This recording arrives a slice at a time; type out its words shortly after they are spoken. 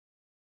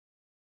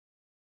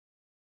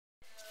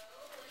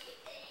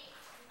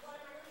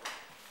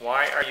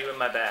Why are you in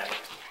my bag?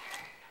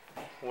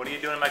 What are you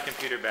doing in my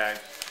computer bag?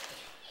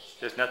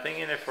 There's nothing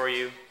in there for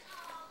you.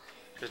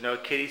 There's no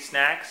kitty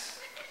snacks.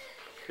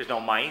 There's no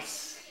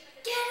mice.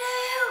 Get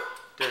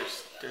out!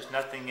 There's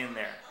nothing in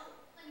there.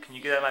 Can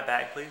you get out of my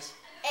bag, please?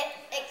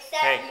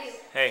 Except you.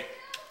 Hey.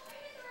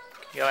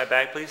 Can you get out of my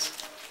bag, please?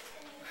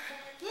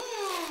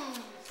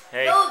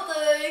 Hey. No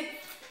thing.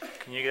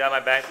 Can you get out of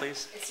my bag,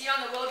 please? Is he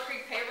on the Willow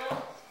Creek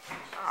payroll?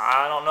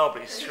 I don't know,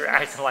 but he's sure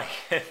acting like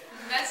it.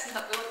 Messing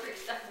up Willow Creek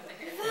stuff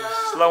in there.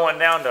 Slowing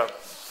down the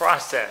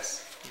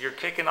process. You're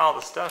kicking all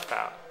the stuff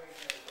out.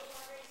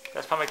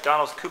 That's my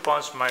McDonald's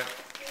coupons for my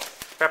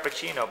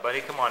Frappuccino,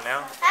 buddy. Come on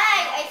now.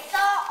 Hey, I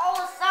saw all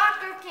the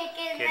soccer kick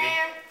in Kitty.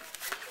 there.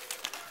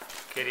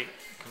 Kitty,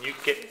 can you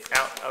get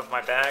out of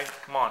my bag?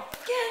 Come on.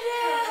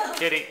 Get out!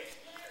 Kitty.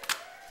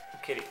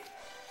 Kitty.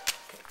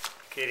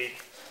 Kitty.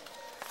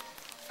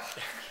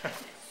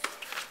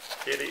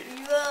 Kitty.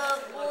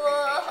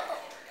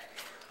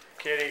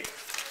 Kitty.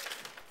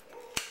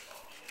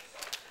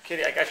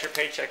 Kitty, I got your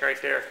paycheck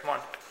right there. Come on.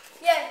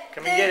 Yeah.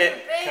 Come and get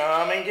it.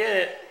 Come and get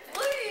it.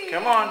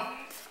 Come on.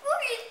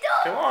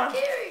 Come on.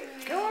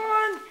 Come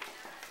on.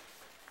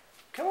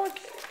 Come on.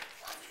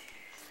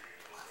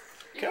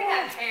 You can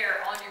have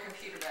hair on your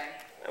computer bag.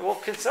 Well,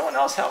 can someone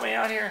else help me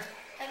out here?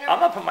 I'm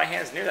not putting my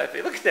hands near that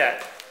thing. Look at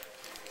that.